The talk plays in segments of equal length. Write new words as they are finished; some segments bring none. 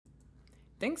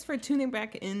Thanks for tuning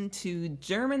back into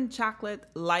German Chocolate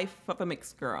Life of a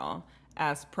Mixed Girl.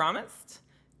 As promised,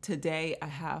 today I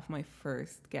have my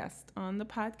first guest on the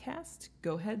podcast.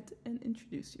 Go ahead and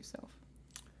introduce yourself.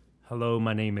 Hello,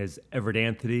 my name is Everett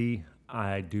Anthony.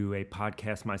 I do a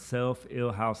podcast myself,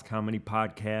 Ill House Comedy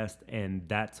Podcast, and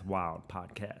That's Wild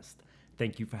Podcast.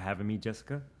 Thank you for having me,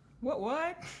 Jessica.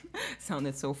 What?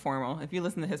 Sounded so formal. If you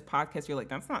listen to his podcast, you're like,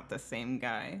 that's not the same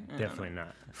guy. Definitely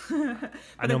not.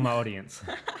 I know my audience.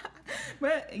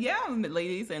 But yeah,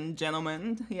 ladies and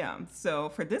gentlemen, yeah. So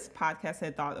for this podcast, I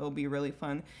thought it would be really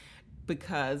fun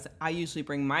because I usually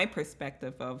bring my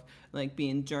perspective of like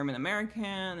being German American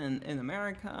and in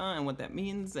America and what that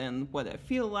means and what I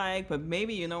feel like. But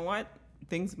maybe, you know what?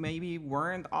 Things maybe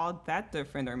weren't all that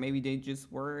different, or maybe they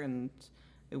just were and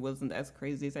it wasn't as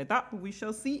crazy as I thought, but we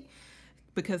shall see.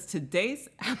 Because today's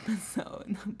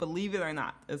episode, believe it or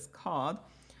not, is called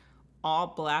All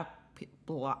Black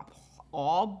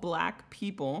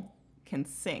People Can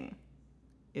Sing.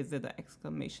 Is it an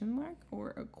exclamation mark or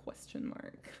a question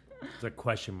mark? It's a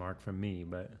question mark for me,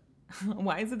 but...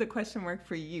 Why is it a question mark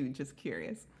for you? Just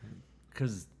curious.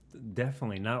 Because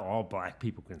definitely not all black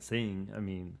people can sing. I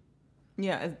mean...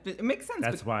 Yeah, it makes sense.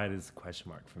 That's why it is a question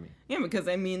mark for me. Yeah, because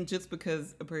I mean, just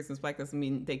because a person's black doesn't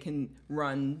mean they can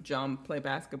run, jump, play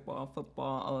basketball,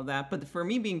 football, all of that. But for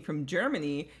me being from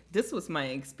Germany, this was my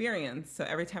experience. So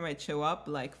every time I'd show up,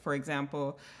 like, for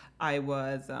example, I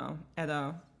was at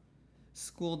a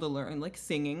school to learn, like,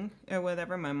 singing or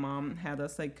whatever. My mom had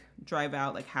us, like, drive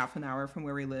out, like, half an hour from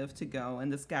where we lived to go.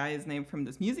 And this guy's name from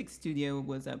this music studio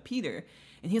was Peter.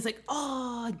 And he was like,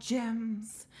 oh,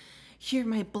 gems. Here,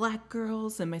 my black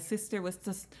girls, and my sister was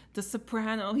the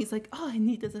soprano. He's like, oh, I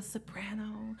needed a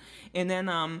soprano. And then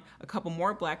a couple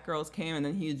more black girls came, and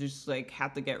then he just like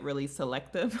had to get really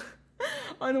selective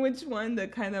on which one to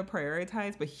kind of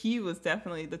prioritize. But he was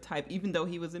definitely the type, even though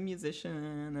he was a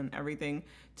musician and everything,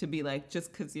 to be like,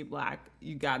 just because you're black,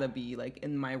 you gotta be like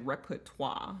in my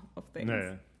repertoire of things.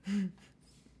 Yeah.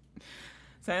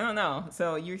 So I don't know.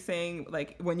 So you're saying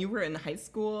like when you were in high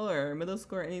school or middle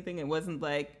school or anything, it wasn't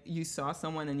like you saw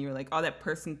someone and you were like, oh, that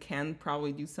person can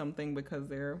probably do something because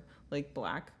they're like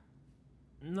black?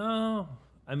 No.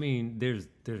 I mean, there's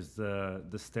the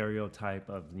stereotype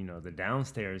of, you know, the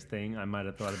downstairs thing. I might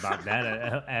have thought about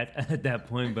that at that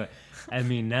point. But I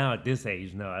mean, now at this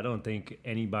age, no, I don't think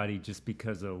anybody, just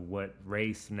because of what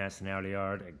race, nationality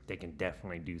are, they can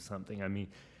definitely do something. I mean,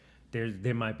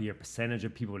 there might be a percentage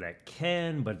of people that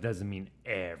can, but it doesn't mean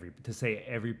to say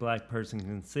every black person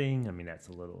can sing. I mean, that's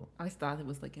a little... I always thought it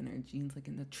was like in their genes, like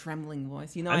in the trembling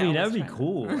voice. You know, I mean, that'd be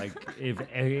cool. Like if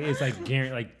it's like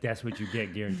like that's what you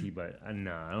get guaranteed. But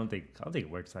no, I don't think it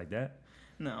works like that.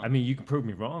 No. I mean, you can prove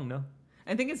me wrong, no?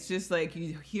 I think it's just like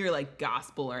you hear like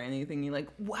gospel or anything, you're like,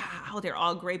 wow, they're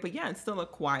all great. But yeah, it's still a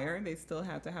choir. They still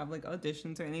have to have like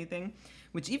auditions or anything,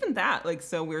 which even that, like,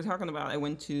 so we were talking about, I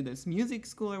went to this music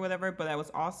school or whatever, but I was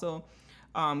also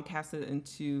casted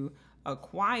into a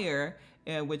choir,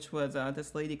 which was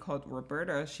this lady called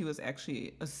Roberta. She was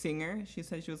actually a singer. She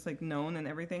said she was like known and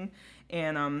everything.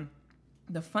 And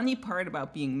the funny part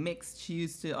about being mixed, she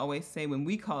used to always say when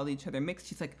we called each other mixed,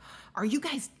 she's like, "Are you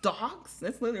guys dogs?"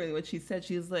 That's literally what she said.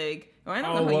 She's like, "Oh, I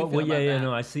don't know how you feel about that."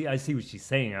 No, I see what she's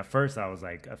saying. At first, I was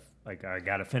like I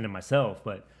got offended myself,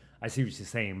 but I see what she's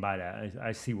saying by that.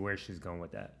 I see where she's going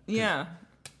with that. Yeah.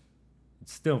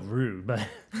 It's still rude, but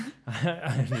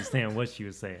I understand what she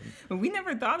was saying. But we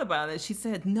never thought about it. She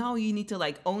said, no, you need to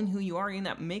like own who you are. You're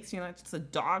not mixed. You're not just a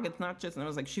dog. It's not just... And I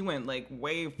was like, she went like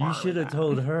way far. You should have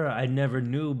told her I never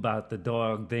knew about the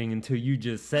dog thing until you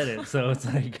just said it. So it's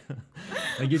like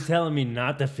you're telling me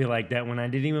not to feel like that when I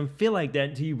didn't even feel like that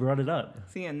until you brought it up.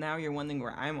 See, and now you're wondering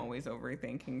where I'm always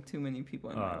overthinking too many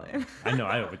people in my life. I know,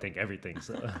 I overthink everything,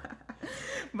 so...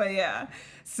 But yeah,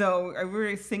 so we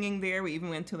were singing there. We even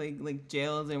went to like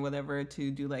jails and whatever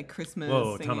to do like Christmas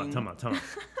singing.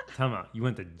 Time out. You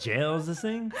went to jails to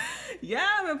sing?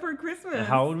 Yeah, but for Christmas. And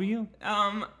how old were you?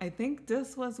 I think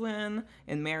this was when,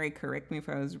 and Mary, correct me if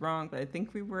I was wrong, but I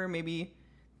think we were maybe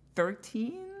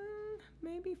 13,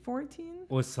 maybe 14.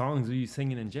 What songs were you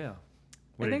singing in jail?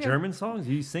 Were they German songs?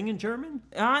 Are you singing German?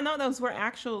 No, those were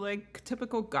actual, like,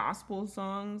 typical gospel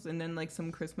songs, and then, like,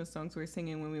 some Christmas songs we were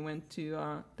singing when we went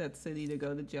to that city to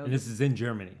go to jail. And this is in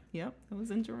Germany? Yep, it was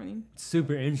in Germany. It's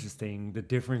super interesting, the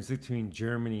difference between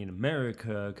Germany and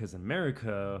America, because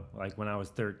America, like, when I was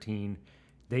 13,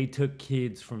 they took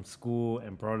kids from school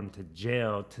and brought them to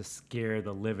jail to scare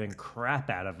the living crap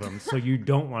out of them so you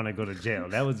don't want to go to jail.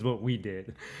 That was what we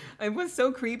did. It was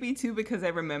so creepy too because I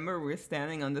remember we were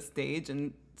standing on the stage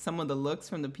and some of the looks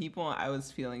from the people, I was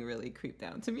feeling really creeped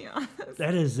out, to be honest.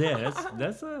 That is it.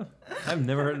 I've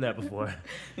never heard that before.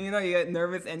 You get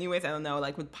nervous anyways. I don't know.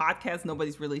 Like with podcasts,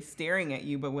 nobody's really staring at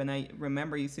you. But when I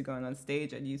remember used to going on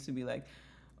stage, I used to be like,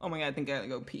 oh my God, I think I gotta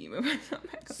go pee.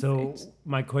 So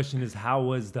my question is, how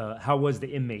was the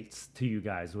inmates to you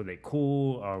guys? Were they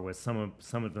cool, or was some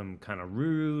of them kind of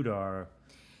rude, or?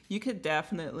 You could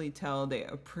definitely tell they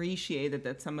appreciated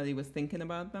that somebody was thinking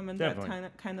about them in that kind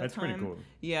of time. That's pretty cool.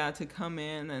 Yeah, to come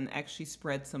in and actually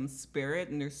spread some spirit.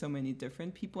 And there's so many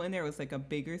different people in there. It was like a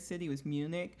bigger city. It was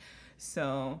Munich.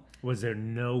 So was there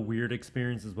no weird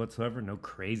experiences whatsoever? No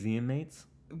crazy inmates?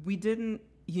 We didn't.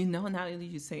 Now that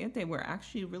you say it, they were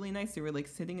actually really nice. They were like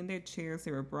sitting in their chairs.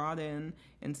 They were brought in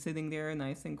and sitting there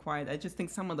nice and quiet. I just think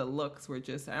some of the looks were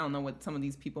just, I don't know what some of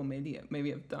these people maybe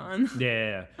have done.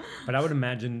 Yeah. But I would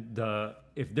imagine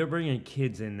if they're bringing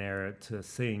kids in there to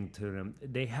sing to them,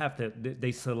 they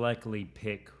they selectively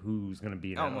pick who's going to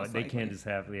be in that. Like, they can't just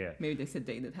have, Maybe they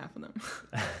sedated half of them.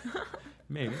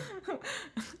 Maybe.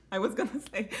 I was going to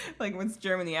say, like, what's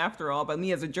Germany after all? But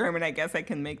me as a German, I guess I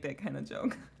can make that kind of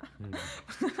joke.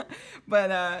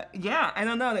 But, I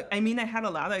don't know. I mean, I had a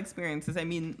lot of experiences. I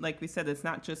mean, like we said, it's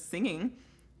not just singing.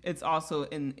 It's also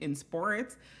in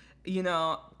sports. You've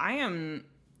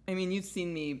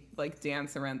seen me, like,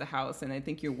 dance around the house, and I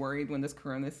think you're worried when this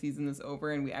Corona season is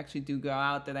over and we actually do go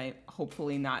out that I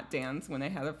hopefully not dance when I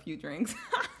had a few drinks.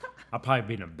 I'll probably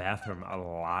be in the bathroom a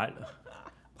lot.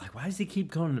 Like, why does he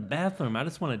keep going to the bathroom? I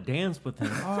just want to dance with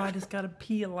him. Oh, I just got to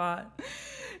pee a lot.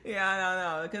 Yeah, I don't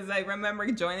know. Because I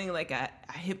remember joining like a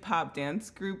hip-hop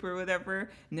dance group or whatever.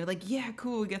 And they're like, yeah,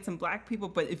 cool, we get some black people.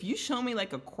 But if you show me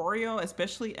like a choreo,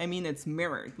 especially, it's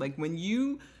mirrored. Like when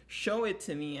you show it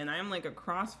to me and I'm like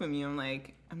across from you, I'm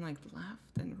like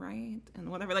left and right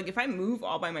and whatever. Like if I move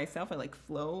all by myself, I like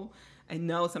flow. I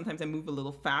know sometimes I move a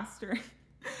little faster.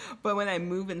 But when I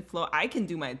move and flow, I can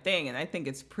do my thing. And I think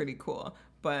it's pretty cool.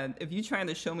 But if you're trying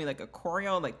to show me like a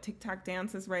choreo, like TikTok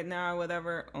dances right now or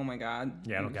whatever, oh my God.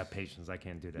 Yeah, I don't got patience. I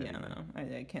can't do that. Yeah, no,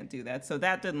 I can't do that. So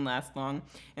that didn't last long.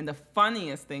 And the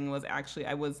funniest thing was actually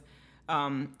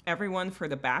everyone for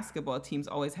the basketball teams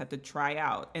always had to try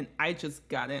out. And I just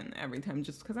got in every time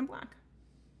just because I'm black.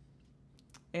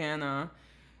 And I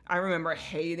remember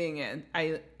hating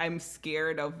it. I'm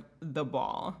scared of the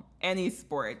ball. Any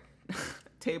sport.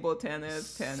 Table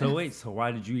tennis. So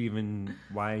why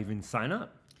even sign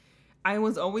up? I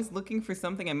was always looking for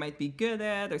something I might be good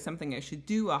at or something I should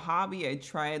do, a hobby. I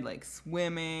tried like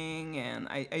swimming and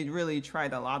I really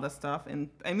tried a lot of stuff. And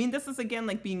I mean, this is again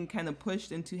like being kind of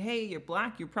pushed into, hey, you're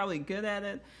black, you're probably good at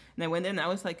it. And I went in and I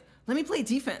was like, let me play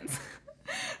defense.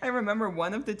 I remember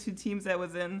one of the two teams I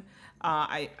was in,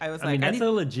 I was like... that's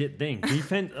a legit thing.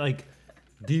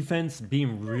 Defense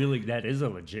being really, that is a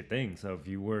legit thing. So if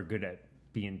you were good at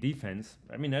being defense,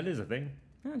 that is a thing.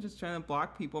 Yeah, just trying to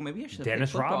block people. Maybe I should have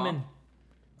Dennis Rodman.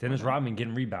 Dennis Rodman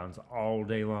getting rebounds all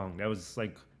day long. That was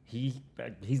like, he's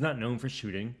not known for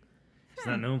shooting. He's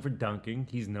not known for dunking.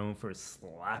 He's known for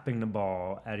slapping the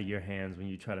ball out of your hands when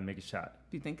you try to make a shot.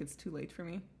 Do you think it's too late for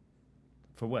me?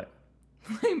 For what?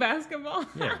 Playing basketball?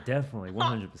 Yeah, definitely.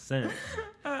 100%.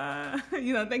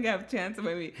 You don't think I have a chance?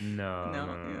 Maybe. No.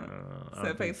 So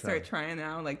if I start trying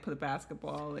now, like put a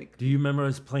basketball, like. Do you remember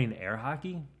us playing air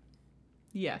hockey?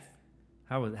 Yes.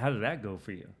 How did that go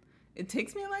for you? It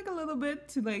takes me like a little bit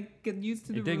to like get used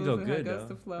to the rules. It did go and good how it goes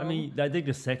to flow. I think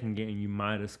the second game you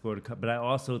might have scored a couple, but I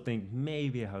also think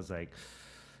maybe I was like,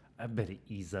 I better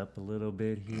ease up a little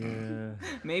bit here.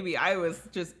 Maybe I was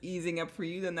just easing up for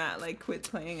you to not like quit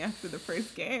playing after the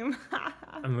first game.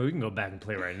 We can go back and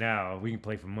play right now. We can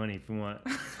play for money if we want.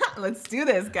 Let's do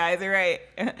this, guys. All right.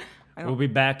 We'll be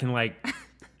back in like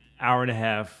hour and a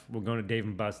half. We're going to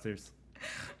Dave & Buster's.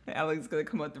 Alex is gonna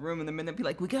come out the room in a minute and be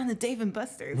like, "We're going to Dave &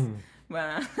 Buster's."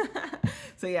 But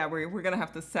so yeah, we're gonna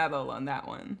have to settle on that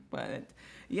one. But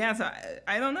yeah, so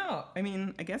I don't know.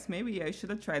 I guess maybe I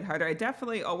should have tried harder. I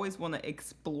definitely always want to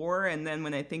explore, and then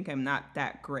when I think I'm not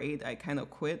that great, I kind of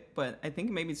quit. But I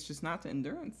think maybe it's just not the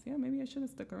endurance. Yeah, maybe I should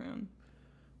have stuck around.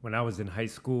 When I was in high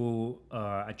school,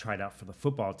 I tried out for the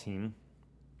football team.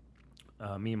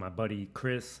 Me and my buddy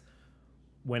Chris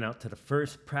went out to the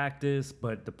first practice,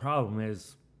 but the problem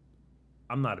is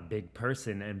I'm not a big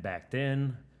person, and back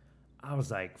then I was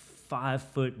like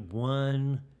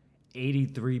 5'1",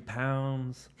 83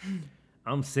 pounds.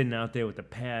 I'm sitting out there with the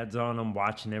pads on, I'm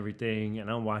watching everything, and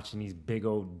I'm watching these big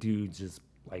old dudes just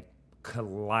like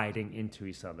colliding into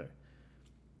each other.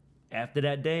 after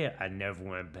that day, I never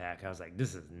went back. I was like,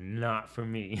 this is not for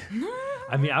me.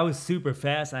 I mean, I was super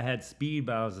fast. I had speed,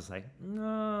 but I was just like,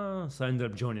 no. So I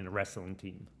ended up joining a wrestling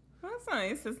team. That's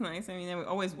nice. That's nice. I mean, I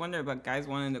always wonder about guys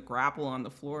wanting to grapple on the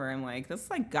floor. I'm like, that's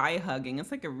like guy hugging.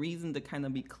 It's like a reason to kind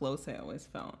of be close, I always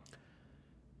felt.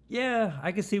 Yeah,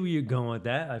 I can see where you're going with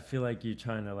that. I feel like you're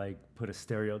trying to like put a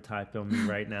stereotype on me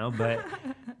right now. But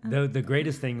the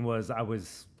greatest thing was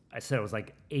I said I was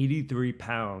like 83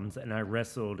 pounds, and I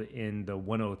wrestled in the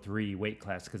 103 weight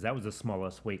class because that was the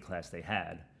smallest weight class they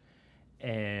had.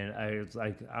 And I was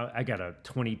like, I got a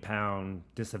 20-pound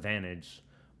disadvantage,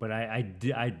 but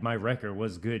my record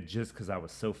was good just because I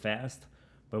was so fast.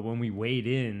 But when we weighed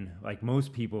in, like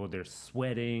most people, they're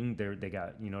sweating. They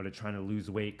got, they're trying to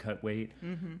lose weight, cut weight.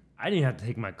 Mm-hmm. I didn't have to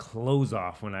take my clothes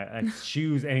off when I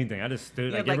choose anything. I just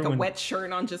stood. You had like a wet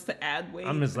shirt on just to add weight.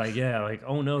 I'm just like,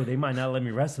 oh no, they might not let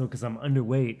me wrestle because I'm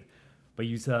underweight. But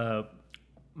you saw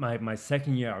my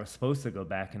second year, I was supposed to go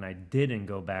back, and I didn't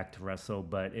go back to wrestle.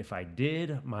 But if I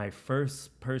did, my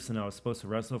first person I was supposed to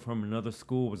wrestle from another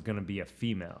school was going to be a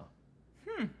female.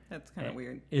 That's kind of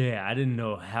weird. Yeah, I didn't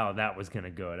know how that was going to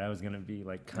go. That was going to be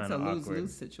like kind of awkward. It's a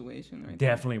lose-lose situation, right?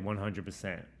 Definitely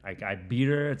 100%. Like, I beat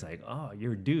her. It's like, oh,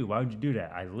 you're a dude. Why would you do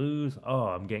that? I lose. Oh,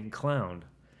 I'm getting clowned.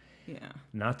 Yeah.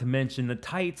 Not to mention the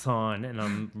tights on, and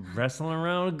I'm wrestling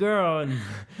around a girl, and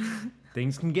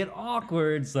things can get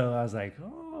awkward. So I was like,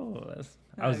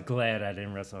 I was glad I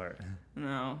didn't wrestle her.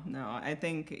 No. I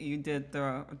think you did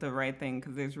the right thing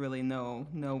because there's really no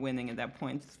winning at that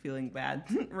point. Just feeling bad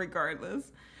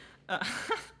regardless.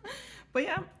 But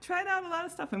yeah, tried out a lot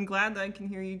of stuff. I'm glad that I can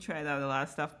hear you tried out a lot of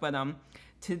stuff. But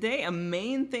today, a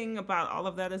main thing about all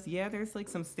of that is, there's like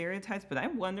some stereotypes. But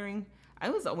I'm wondering, I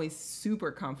was always super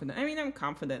confident. I mean, I'm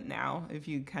confident now if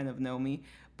you kind of know me.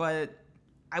 But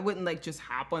I wouldn't like just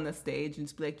hop on the stage and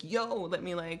just be like, yo, let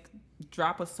me like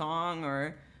drop a song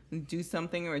or do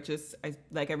something, or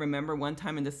I remember one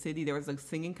time in the city there was like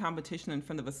singing competition in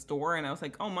front of a store, and I was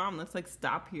like, oh mom, let's like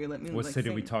stop here, let me what like city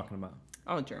sing. are we talking about?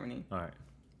 Oh, Germany. All right.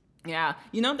 Yeah,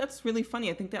 that's really funny.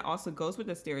 I think that also goes with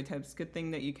the stereotypes. Good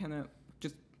thing that you kind of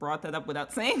just brought that up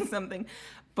without saying something.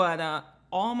 But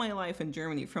all my life in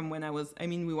Germany, from when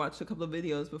we watched a couple of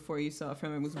videos before you saw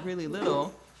from I was really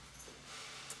little.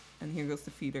 And here goes the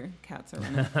feeder. Cats are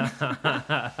running.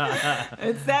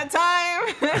 It's that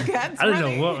time. Cats I didn't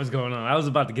know what was going on. I was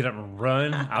about to get up and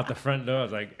run out the front door. I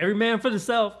was like, every man for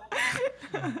themselves.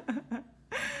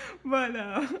 But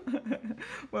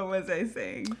what was I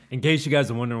saying? In case you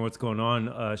guys are wondering what's going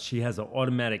on, she has an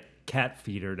automatic cat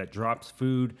feeder that drops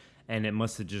food, and it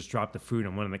must have just dropped the food,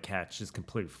 and one of the cats just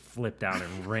completely flipped out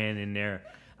and ran in there.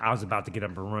 I was about to get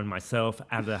up and run myself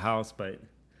out of the house, but...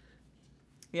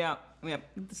 Yeah.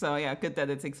 So, good that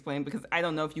it's explained, because I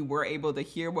don't know if you were able to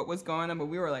hear what was going on, but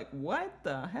we were like, what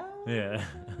the hell? Yeah.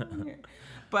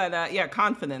 But,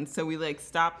 confidence. So we, like,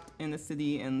 stopped in the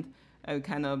city, and I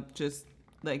kind of just,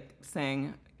 like,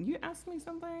 sang, you asked me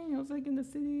something? I was like, in the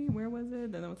city. Where was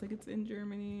it? And I was like, it's in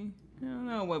Germany. I don't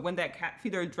know. When that cat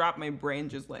feeder dropped, my brain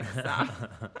just, like, stopped.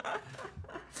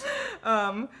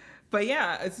 But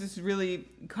yeah, it's just really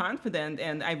confident.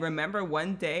 And I remember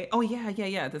one day,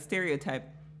 the stereotype.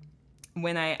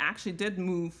 When I actually did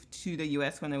move to the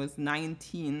U.S. when I was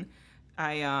 19,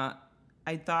 I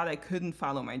thought I couldn't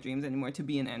follow my dreams anymore to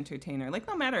be an entertainer. Like,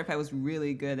 no matter if I was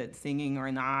really good at singing or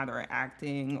not, or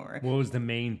acting, or... What was the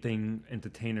main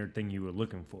entertainer thing you were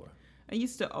looking for? I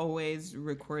used to always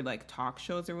record, like, talk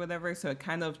shows or whatever, so it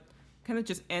kind of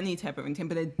just any type of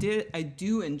entertainment. But I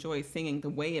do enjoy singing, the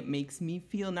way it makes me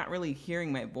feel, not really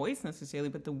hearing my voice necessarily,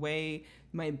 but the way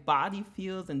my body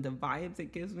feels and the vibes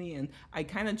it gives me. And I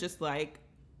kind of just like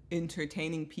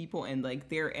entertaining people and like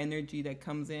their energy that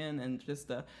comes in, and just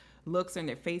the looks on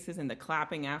their faces and the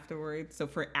clapping afterwards. So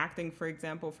for acting, for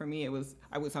example, for me, I was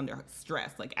under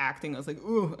stress. Like acting, I was like,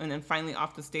 ooh, and then finally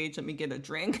off the stage, let me get a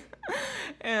drink.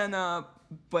 And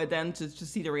but then to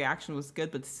see the reaction was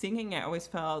good. But singing, I always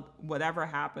felt whatever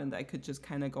happened, I could just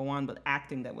kind of go on. But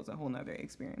acting, that was a whole nother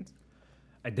experience.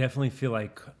 I definitely feel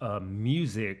like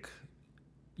music,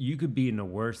 you could be in the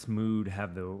worst mood,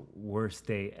 have the worst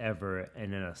day ever,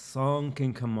 and then a song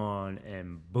can come on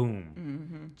and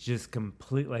boom, just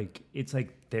complete, like, it's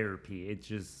like therapy. It's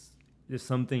just, there's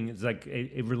something, it's like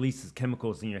it releases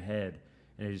chemicals in your head,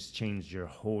 and it just changed your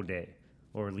whole day,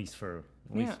 or at least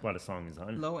while the song is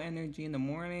on. Low energy in the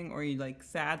morning, or you like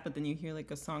sad, but then you hear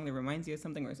like a song that reminds you of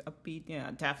something, or it's upbeat.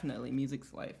 Yeah, definitely,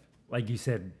 music's life. Like you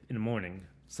said, in the morning,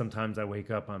 Sometimes I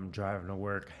wake up, I'm driving to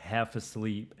work, half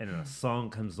asleep, and a song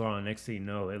comes on. Next thing you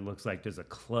know, it looks like there's a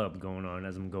club going on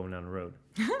as I'm going down the road.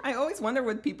 I always wonder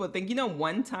what people think. You know,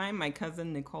 one time my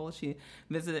cousin Nicole, she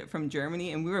visited from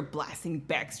Germany, and we were blasting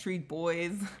Backstreet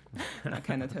Boys. That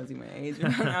kind of tells you my age, I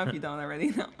don't know if you don't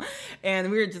already know.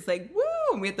 And we were just like, woo!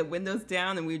 And we had the windows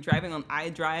down, and we were driving on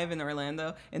iDrive in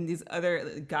Orlando, and these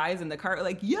other guys in the car were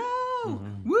like, yo,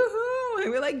 woohoo!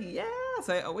 And we're like, yeah.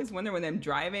 So I always wonder when I'm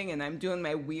driving and I'm doing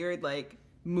my weird, like,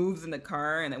 moves in the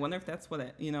car, and I wonder if that's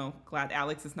what glad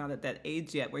Alex is not at that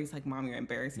age yet where he's like, Mom, you're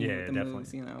embarrassing me with the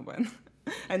moves, but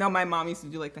I know my mom used to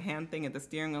do like the hand thing at the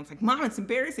steering wheel. It's like, Mom, it's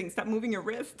embarrassing, stop moving your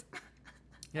wrist.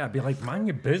 Yeah, I'd be like, mind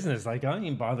your business, like I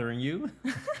ain't bothering you.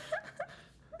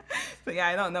 So yeah,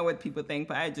 I don't know what people think,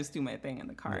 but I just do my thing in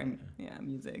the car and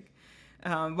music.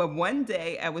 But one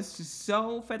day I was just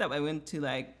so fed up. I went to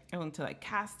like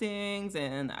castings,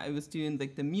 and I was doing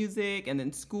like the music, and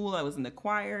in school I was in the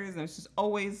choirs, and I was just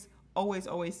always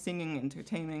singing,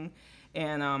 entertaining.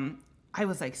 And I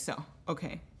was like, so,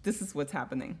 okay, this is what's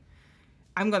happening.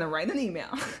 I'm going to write an email.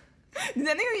 Did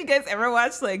any of you guys ever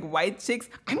watch like White Chicks?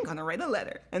 I'm going to write a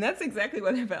letter. And that's exactly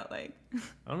what I felt like.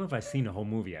 I don't know if I've seen the whole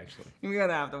movie, actually. We're going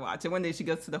to have to watch it. One day she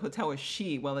goes to the hotel with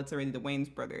it's already the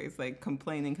Wayans brothers, like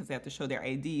complaining because they have to show their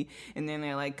ID. And then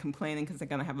they're like complaining because they're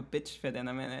going to have a bitch fit in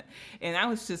a minute. And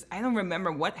I don't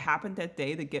remember what happened that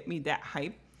day to get me that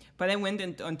hype. But I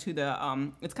went onto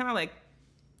the, it's kind of like,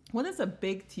 what is a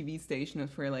big TV station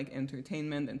for like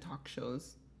entertainment and talk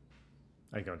shows?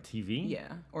 Like on TV?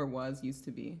 Yeah, or used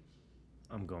to be.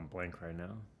 I'm going blank right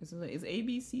now. Is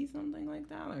ABC something like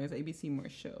that, or is ABC more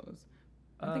shows?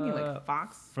 I'm thinking like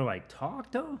Fox. For like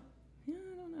talk though? Yeah,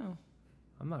 I don't know.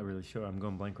 I'm not really sure. I'm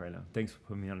going blank right now. Thanks for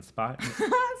putting me on the spot.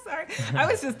 Sorry. I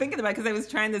was just thinking about it because I was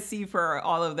trying to see for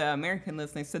all of the American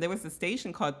listeners. So there was a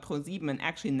station called ProSieben, and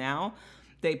actually now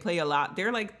they play a lot.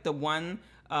 They're like the one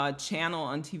channel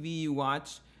on TV you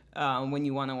watch when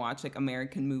you want to watch like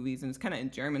American movies, and it's kind of in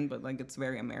German, but like it's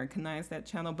very Americanized, that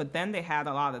channel. But then they had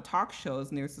a lot of talk shows,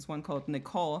 and there's this one called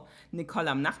Nicole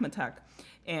am Nachmittag,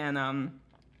 and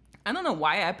I don't know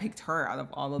why I picked her out of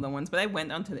all of the ones, but I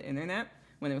went onto the internet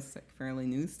when it was like fairly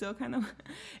new still, kind of,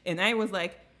 and I was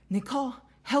like, Nicole,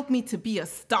 help me to be a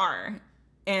star.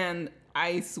 And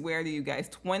I swear to you guys,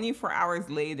 24 hours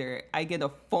later, I get a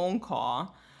phone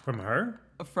call from her,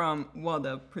 from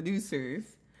the producers.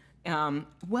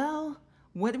 Well,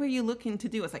 what were you looking to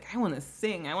do? It's like, I want to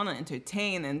sing, I want to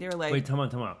entertain, and they're like, wait, come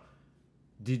on.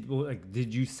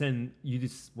 Did you send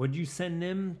what did you send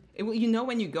them?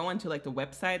 When you go onto like the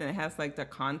website and it has like the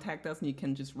contact us, and you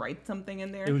can just write something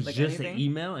in there. It was like just anything. an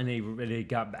email, and they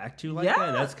got back to you like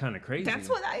that. That's kind of crazy. That's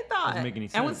what I thought. Doesn't make any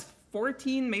sense. I was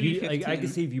 14, maybe 15. I could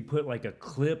see if you put like a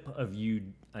clip of you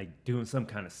like doing some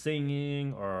kind of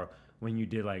singing, or when you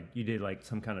did like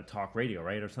some kind of talk radio,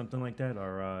 right, or something like that,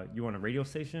 or you on a radio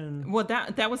station. Well,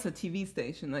 that was a TV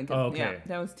station, like okay. Yeah,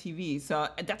 that was TV. So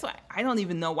that's why I don't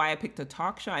even know why I picked a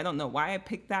talk show. I don't know why I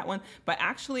picked that one, but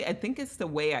actually I think it's the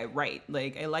way I write.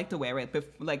 Like I like the way I write. But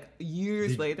like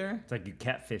years later, it's like you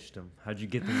catfished them. How'd you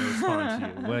get them to respond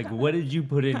to you? Like what did you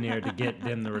put in there to get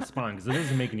them to respond? Because it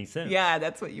doesn't make any sense. Yeah,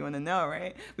 that's what you want to know,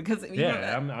 right? Because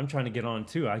I'm trying to get on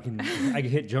too. I can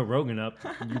hit Joe Rogan up.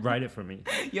 You write it for me.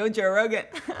 Yo, Joe Rogan.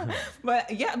 But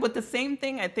the same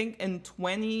thing, I think in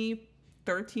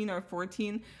 2013 or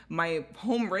 14, my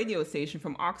home radio station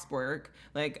from Augsburg,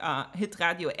 like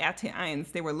Hitradio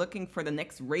RT1, they were looking for the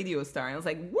next radio star. And I was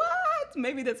like, what?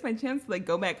 Maybe that's my chance to like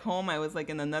go back home. I was like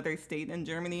in another state in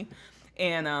Germany.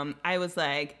 And I was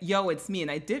like, yo, it's me. And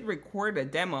I did record a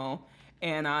demo.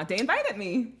 And they invited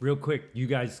me. Real quick, you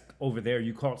guys over there,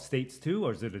 you call it states too,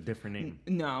 or is it a different name?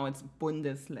 No, it's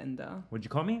Bundesländer. What'd you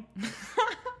call me?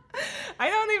 I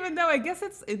don't even know. I guess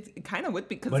it kind of would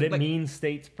be. But it means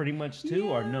states pretty much too,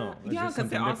 or no? Yeah,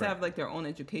 because they also have like their own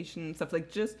education stuff.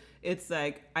 Like it's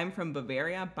like I'm from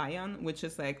Bavaria, Bayern, which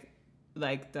is like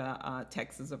the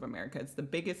Texas of America. It's the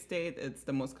biggest state. It's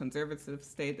the most conservative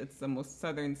state. It's the most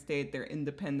southern state. They're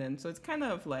independent. So it's kind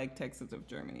of like Texas of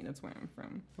Germany. That's where I'm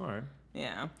from. All right.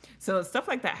 Yeah. So stuff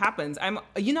like that happens. I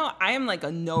am like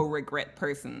a no regret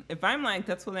person. If I'm like,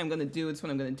 that's what I'm going to do, it's what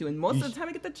I'm going to do. And most of the time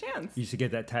I get the chance. You should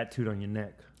get that tattooed on your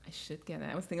neck. I should get it.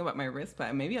 I was thinking about my wrist,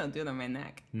 but maybe I'll do it on my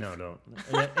neck. No, don't.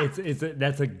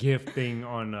 That's a GIF thing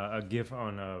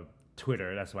on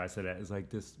Twitter. That's why I said that. It's like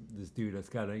this dude that's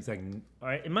got he's like, all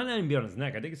right, it might not even be on his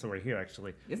neck. I think it's over here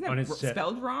actually. Isn't it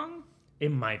spelled wrong?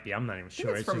 It might be. I'm not even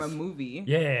sure. It's from a movie.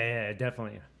 Yeah,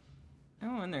 definitely.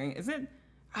 I'm wondering, is it?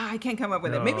 I can't come up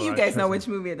with it. Maybe you guys know which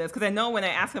movie it is, because I know when I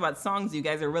ask about songs, you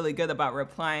guys are really good about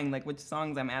replying, like which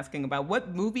songs I'm asking about.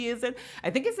 What movie is it?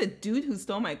 I think it's a dude who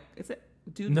stole my. Is it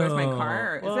Dude, Where's My No.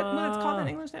 Car? Is that what it's called in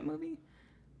English, that movie?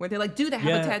 Where they're like, dude, I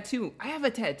have a tattoo. I have a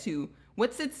tattoo.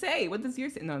 What's it say? What does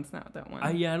yours say? No, it's not that one.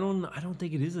 I don't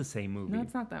think it is the same movie. No,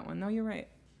 it's not that one. No, you're right.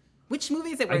 Which movie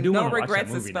is it where I do No wanna watch that Regrets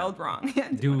is movie spelled now. wrong?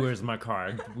 Dude, Where's My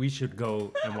Car? We should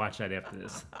go and watch that after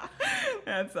this.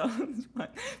 That sounds fun.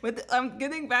 But I'm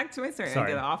getting back to my story. I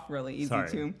Sorry. get off really easy Sorry.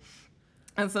 too.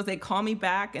 And so they call me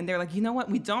back and they're like, you know what?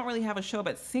 We don't really have a show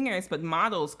about singers, but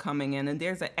models coming in. And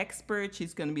there's an expert.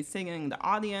 She's going to be singing the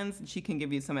audience and she can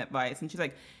give you some advice. And she's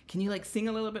like, can you like sing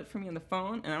a little bit for me on the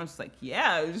phone? And I was just like,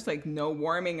 yeah. It was just like no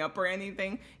warming up or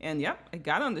anything. And yep, I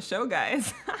got on the show,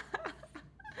 guys.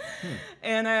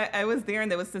 And I was there, and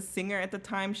there was this singer at the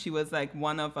time. She was like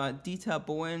one of Dita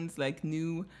Bowen's like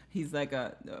new. He's like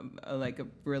a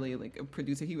really like a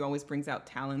producer. He always brings out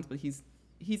talent, but he's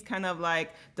kind of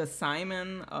like the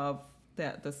Simon of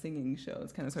the singing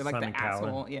shows, kind of sort of like Simon the Cowell.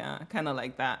 asshole, yeah, kind of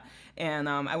like that. And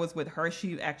I was with her.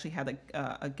 She actually had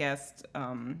a guest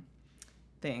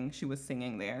thing. She was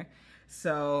singing there,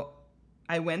 so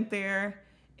I went there.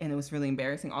 And it was really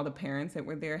embarrassing. All the parents that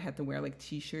were there had to wear like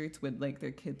T-shirts with like their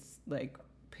kids' like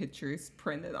pictures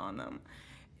printed on them.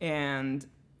 And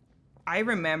I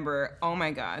remember, oh my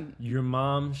God. Your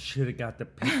mom should have got the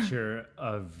picture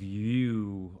of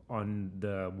you on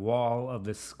the wall of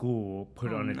the school,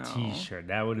 put on a no. T-shirt.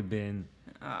 That would have been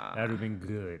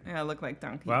good. Yeah, I look like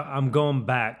Donkey. Well, I'm going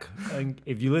back.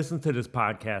 If you listen to this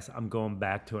podcast, I'm going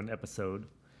back to an episode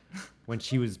when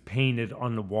she was painted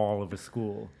on the wall of a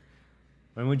school.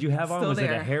 And what you have on, Still was it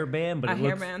there. a hairband? But a it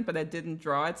looks, hairband, but I didn't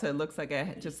draw it, so it looks like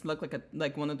I just looked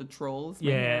like one of the trolls.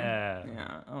 Yeah.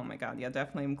 Yeah. Oh my God. Yeah,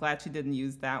 definitely. I'm glad she didn't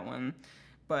use that one.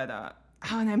 But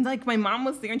and I'm like, my mom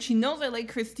was there, and she knows I like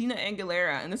Christina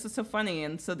Aguilera, and this is so funny.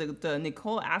 And so the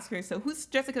Nicole asked her, so who's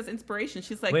Jessica's inspiration?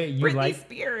 She's like, Wait, you Britney like-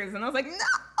 Spears, and I was like,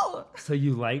 no. So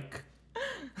you like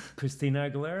Christina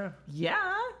Aguilera?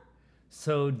 Yeah.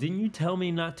 So didn't you tell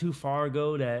me not too far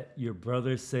ago that your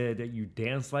brother said that you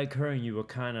dance like her and you were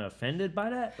kind of offended by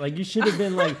that? Like, you should have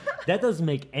been like, that doesn't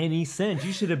make any sense.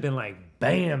 You should have been like,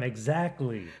 bam,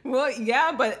 exactly. Well,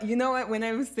 yeah, but you know what? When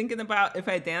I was thinking about if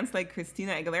I danced like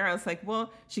Christina Aguilera, I was like,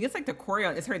 well, she gets like the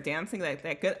choreo. Is her dancing like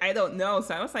that good? I don't know.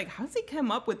 So I was like, how's he come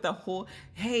up with the whole,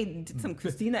 hey, did some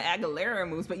Christina Aguilera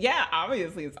moves? But yeah,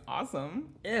 obviously it's awesome.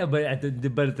 Yeah, but at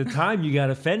the time you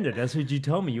got offended. That's what you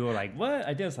told me. You were like, what?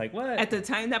 I just like, what? At the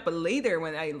time that, but later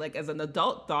when I like as an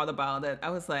adult thought about it,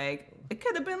 I was like, it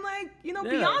could have been like, you know,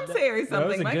 Yeah, Beyonce that or was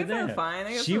something. a Like, good it's day. fine. I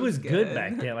guess She it was good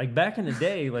back then. Like back in the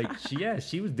day, like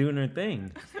she was doing her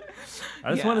thing.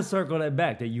 I just Yeah. want to circle that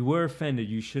back, that you were offended.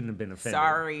 You shouldn't have been offended.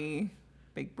 Sorry,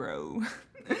 big bro.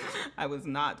 I was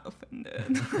not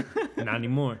offended. Not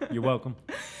anymore. You're welcome.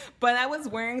 But I was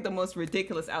wearing the most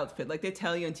ridiculous outfit. Like they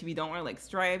tell you on TV, don't wear like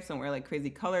stripes, don't wear like crazy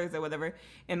colors or whatever.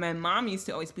 And my mom used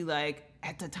to always be like,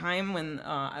 at the time when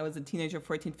I was a teenager,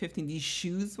 14, 15, these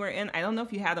shoes were in. I don't know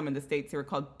if you had them in the States. They were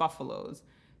called Buffaloes.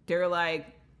 They're like,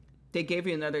 they gave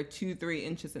you another 2-3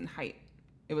 inches in height.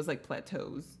 It was like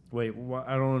plateaus. Wait,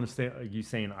 I don't understand. Are you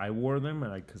saying I wore them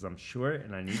because I'm short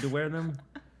and I need to wear them?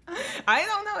 I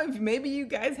don't know if maybe you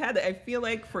guys had it. I feel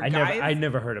like for I guys,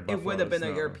 never heard of it Buffaloes. would have been a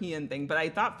no. European thing. But I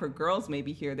thought for girls,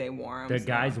 maybe here they wore them. The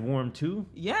guys wore them too?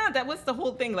 Yeah, that was the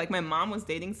whole thing. Like my mom was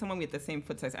dating someone with the same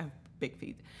foot size. I have big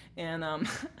feet, and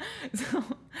so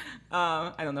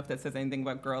I don't know if that says anything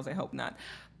about girls. I hope not.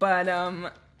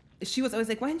 But she was always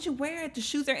like, "Why didn't you wear it? The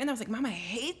shoes are in." I was like, "Mom, I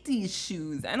hate these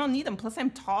shoes. I don't need them. Plus, I'm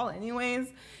tall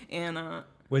anyways." And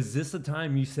Was this the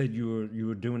time you said you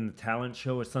were doing the talent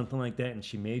show or something like that, and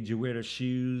she made you wear the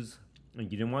shoes and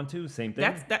you didn't want to? Same thing.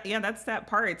 that's that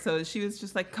part. So she was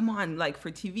just like, "Come on, like for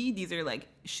TV, these are like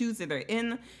shoes that are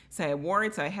in." So I wore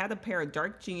it. So I had a pair of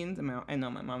dark jeans. I know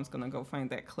my mom's gonna go find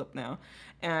that clip now,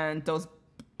 and those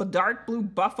dark blue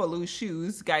buffalo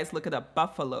shoes. Guys, look it up.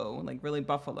 Buffalo, like really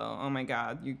buffalo. Oh my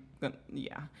God,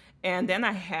 yeah. And then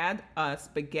I had a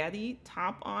spaghetti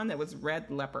top on that was red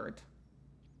leopard.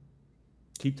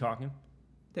 Keep talking.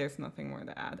 There's nothing more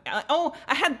to add. Oh,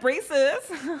 I had braces.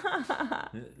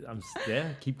 Yeah,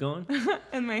 keep going.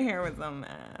 And my hair was a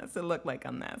mess. It looked like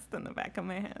a nest in the back of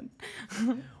my head.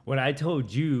 What I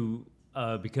told you,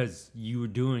 because you were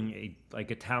doing a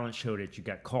talent show that you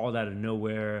got called out of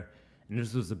nowhere, and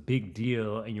this was a big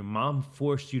deal, and your mom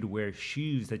forced you to wear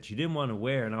shoes that you didn't want to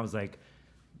wear, and I was like,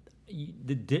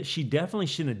 she definitely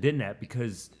shouldn't have done that,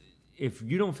 because if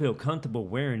you don't feel comfortable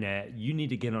wearing that, you need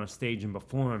to get on stage and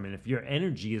perform, and if your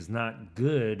energy is not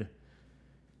good,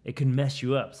 it can mess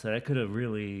you up. So that could have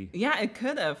really... Yeah, it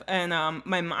could have. And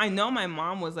I know my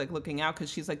mom was like looking out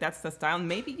because she's like, that's the style.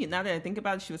 Maybe now that I think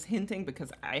about it, she was hinting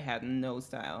because I had no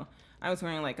style. I was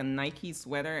wearing like a Nike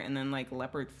sweater and then like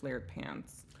leopard flared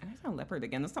pants. I saw leopard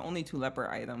again. That's the only 2 leopard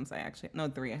items I actually. No,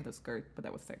 3. I had a skirt, but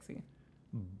that was sexy.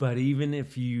 But even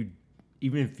if you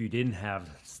didn't have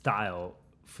style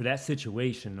for that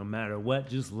situation, no matter what,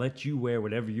 just let you wear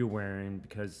whatever you're wearing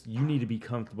because you need to be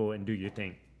comfortable and do your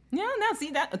thing. Yeah, no,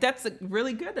 see that's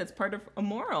really good. That's part of a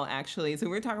moral, actually. So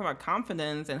we're talking about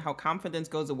confidence and how confidence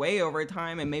goes away over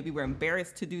time, and maybe we're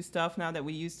embarrassed to do stuff now that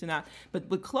we used to not. But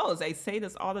with clothes, I say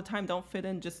this all the time: don't fit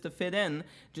in just to fit in.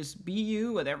 Just be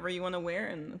you, whatever you want to wear.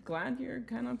 And I'm glad you're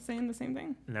kind of saying the same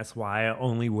thing. And that's why I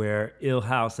only wear Ill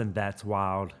House and That's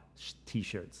Wild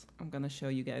t-shirts. I'm gonna show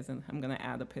you guys, and I'm gonna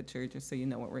add a picture just so you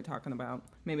know what we're talking about.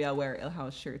 Maybe I'll wear an Ill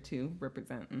House shirt too,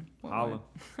 representing. Holla.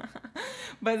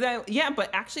 But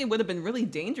actually, it would have been really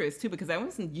dangerous too because I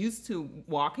wasn't used to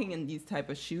walking in these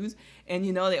type of shoes, and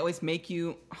they always make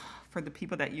you. For the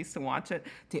people that used to watch it,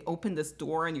 they open this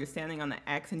door and you're standing on the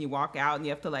X and you walk out and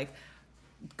you have to like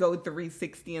go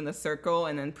 360 in the circle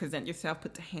and then present yourself,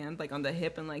 put the hand like on the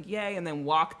hip and like yay, and then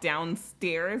walk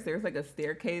downstairs. There's like a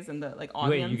staircase in the like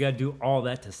audience. Wait, you gotta do all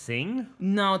that to sing?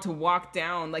 No, to walk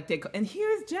down. Like and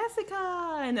here's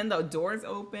Jessica, and then the doors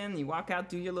open. You walk out,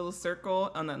 do your little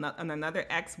circle on another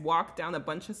X, walk down a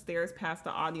bunch of stairs past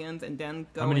the audience, and then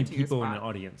go. How many into your people spot. in the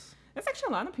audience? There's actually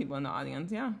a lot of people in the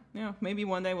audience. Yeah. Maybe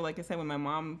one day, like I said, when my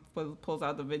mom pulls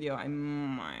out the video, I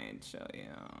might show you.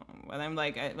 But I'm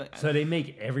like, so they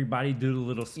make everybody do the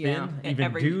little spin,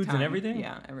 even dudes time. And everything.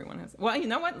 Yeah, everyone has. Well, you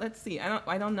know what? Let's see.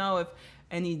 I don't know if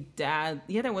any dad.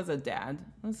 Yeah, there was a dad.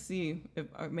 Let's see if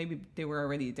or maybe they were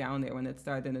already down there when it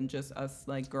started, and just us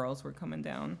like girls were coming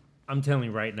down. I'm telling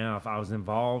you right now, if I was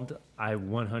involved, I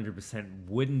 100%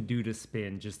 wouldn't do the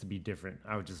spin just to be different.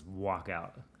 I would just walk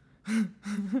out.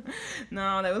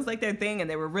 No, that was like their thing, and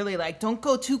they were really like, don't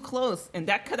go too close. And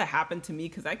that could have happened to me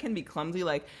because I can be clumsy.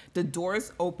 Like the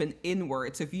doors open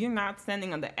inwards, so if you're not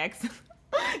standing on the X,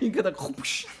 you could have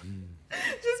just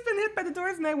been hit by the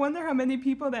doors. And I wonder how many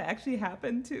people that actually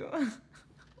happened to.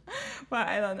 But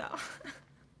I don't know.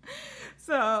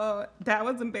 So that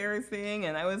was embarrassing,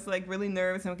 and I was like really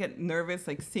nervous. I would get nervous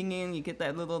like singing. You get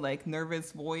that little like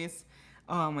nervous voice.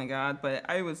 Oh my God! But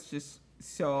I was just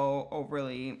so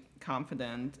overly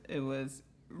confident. It was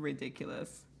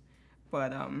ridiculous.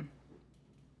 But and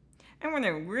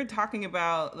when we're talking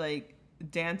about like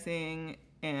dancing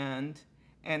and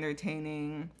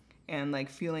entertaining and like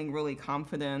feeling really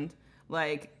confident,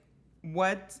 like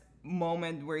what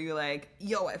moment where you're like,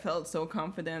 yo, I felt so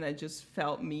confident, I just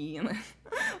felt me, and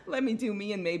let me do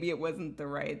me, and maybe it wasn't the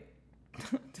right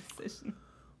decision?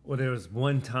 Well, there was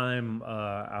one time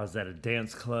I was at a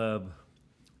dance club,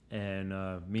 and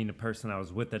me and the person I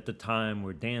was with at the time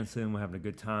were dancing, we're having a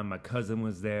good time. My cousin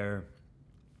was there.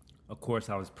 Of course,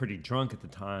 I was pretty drunk at the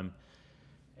time,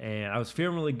 and I was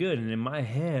feeling really good. And in my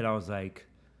head, I was like,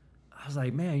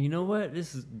 man, you know what?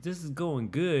 This is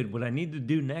going good. What I need to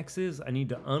do next is I need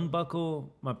to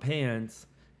unbuckle my pants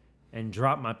and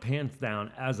drop my pants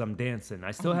down as I'm dancing.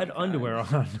 I still had underwear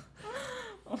on.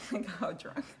 Oh my God,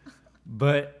 drunk.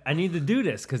 But I need to do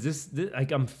this because this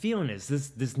like I'm feeling this.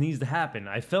 This needs to happen.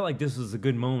 I felt like this was a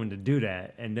good moment to do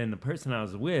that. And then the person I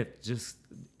was with just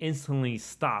instantly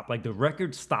stopped. Like the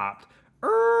record stopped.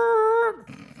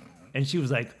 And she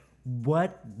was like,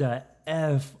 what the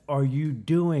F are you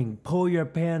doing? Pull your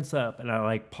pants up. And I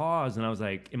like paused, and I was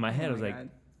like, in my head, I was like,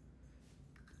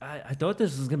 I thought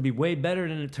this was going to be way better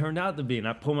than it turned out to be. And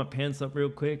I pulled my pants up real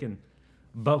quick and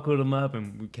buckled them up,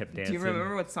 and we kept dancing. Do you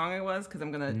remember what song it was? Because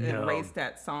I'm going to erase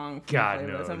that song from God, the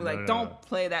playlist. no, I'm like, don't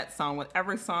play that song.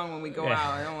 Whatever song when we go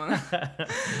out. I don't want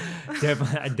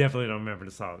to. I definitely don't remember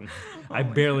the song. I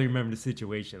barely remember the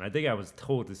situation. I think I was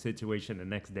told the situation the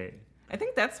next day. I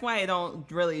think that's why I don't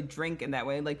really drink in that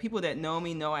way. Like people that know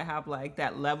me know I have like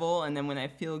that level, and then when I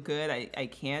feel good, I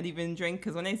can't even drink.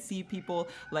 Because when I see people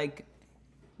like,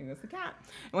 here goes the cat.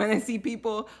 When I see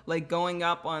people like going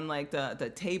up on like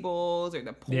the tables or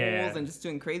the poles and just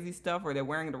doing crazy stuff, or they're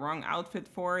wearing the wrong outfit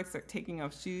for it, start taking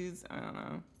off shoes. I don't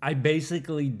know. I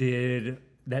basically did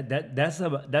that. That's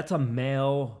a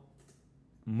male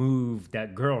move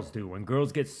that girls do. When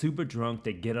girls get super drunk,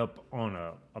 they get up on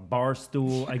a bar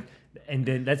stool. And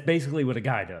then that's basically what a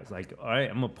guy does. Like, all right,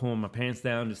 I'm going to pull my pants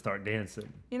down to start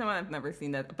dancing. You know what? I've never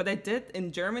seen that. But I did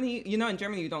in Germany. You know, in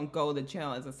Germany, you don't go to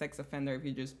jail as a sex offender if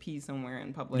you just pee somewhere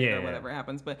in public or whatever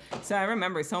happens. But so I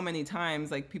remember so many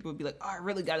times, like, people would be like, oh, I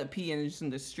really got to pee. And it's just in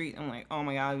the street. I'm like, oh,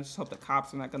 my God, I just hope the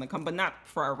cops are not going to come. But not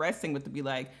for arresting, but to be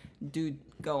like, dude,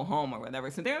 go home or whatever.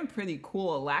 So they're pretty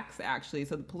cool, lax, actually.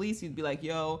 So the police, you'd be like,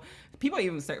 yo, people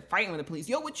even start fighting with the police.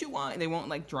 Yo, what you want? And they won't,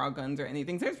 like, draw guns or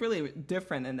anything. So it's really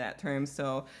different in that term.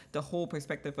 So the whole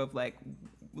perspective of, like,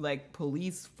 like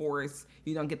police force,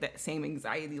 you don't get that same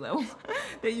anxiety level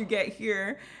that you get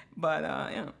here. But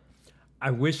yeah. I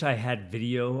wish I had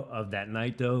video of that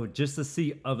night though, just to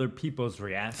see other people's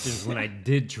reactions when I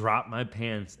did drop my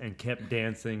pants and kept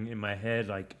dancing in my head.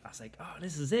 Like I was like, oh,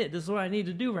 this is it. This is what I need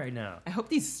to do right now. I hope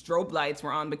these strobe lights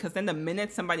were on, because then the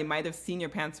minute somebody might have seen your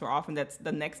pants were off, and that's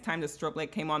the next time the strobe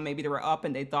light came on, maybe they were up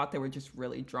and they thought they were just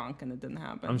really drunk and it didn't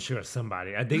happen. I'm sure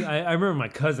somebody. I think I remember my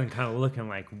cousin kind of looking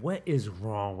like, what is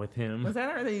wrong with him? Was that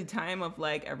already the time of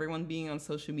like everyone being on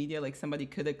social media? Like somebody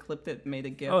could have clipped it, made a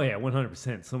GIF. Oh yeah,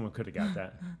 100%. Someone could have got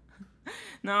that.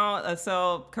 No,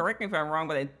 so correct me if I'm wrong,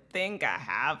 but I think I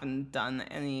haven't done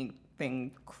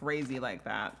anything crazy like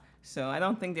that. So I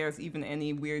don't think there's even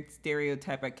any weird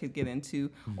stereotype I could get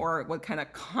into, or what kind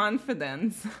of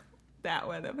confidence that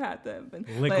would have had to have been.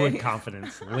 Liquid Like,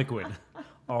 confidence. Liquid.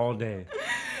 All day.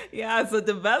 yeah, so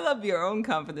develop your own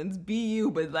confidence. Be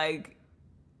you, but like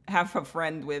have a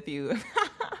friend with you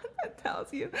that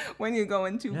tells you when you're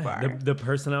going too far. The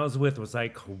person I was with was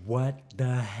like, what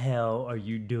the hell are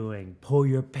you doing? Pull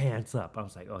your pants up. I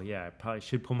was like, oh yeah, I probably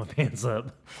should pull my pants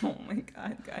up. Oh my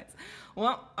God, guys.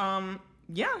 Well,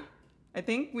 yeah, I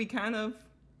think we kind of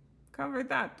covered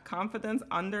that. Confidence,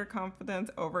 underconfidence,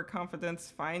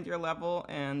 overconfidence. Find your level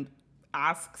and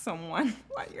ask someone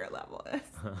what your level is.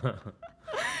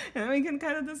 And then we can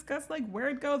kind of discuss like where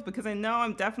it goes, because I know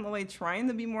I'm definitely trying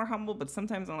to be more humble, but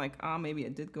sometimes I'm like, oh, maybe I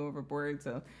did go overboard.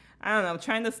 So I don't know,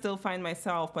 trying to still find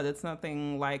myself, but it's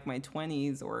nothing like my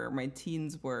 20s or my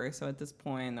teens were. So at this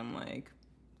point, I'm like,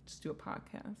 just do a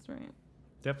podcast, right?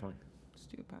 Definitely. Just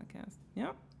do a podcast.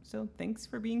 Yep. So thanks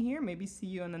for being here. Maybe see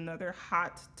you on another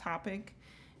hot topic,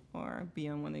 or be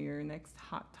on one of your next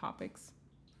hot topics.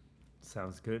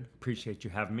 Sounds good. Appreciate you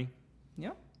having me.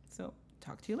 Yep. So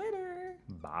talk to you later.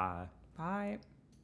 Bye. Bye.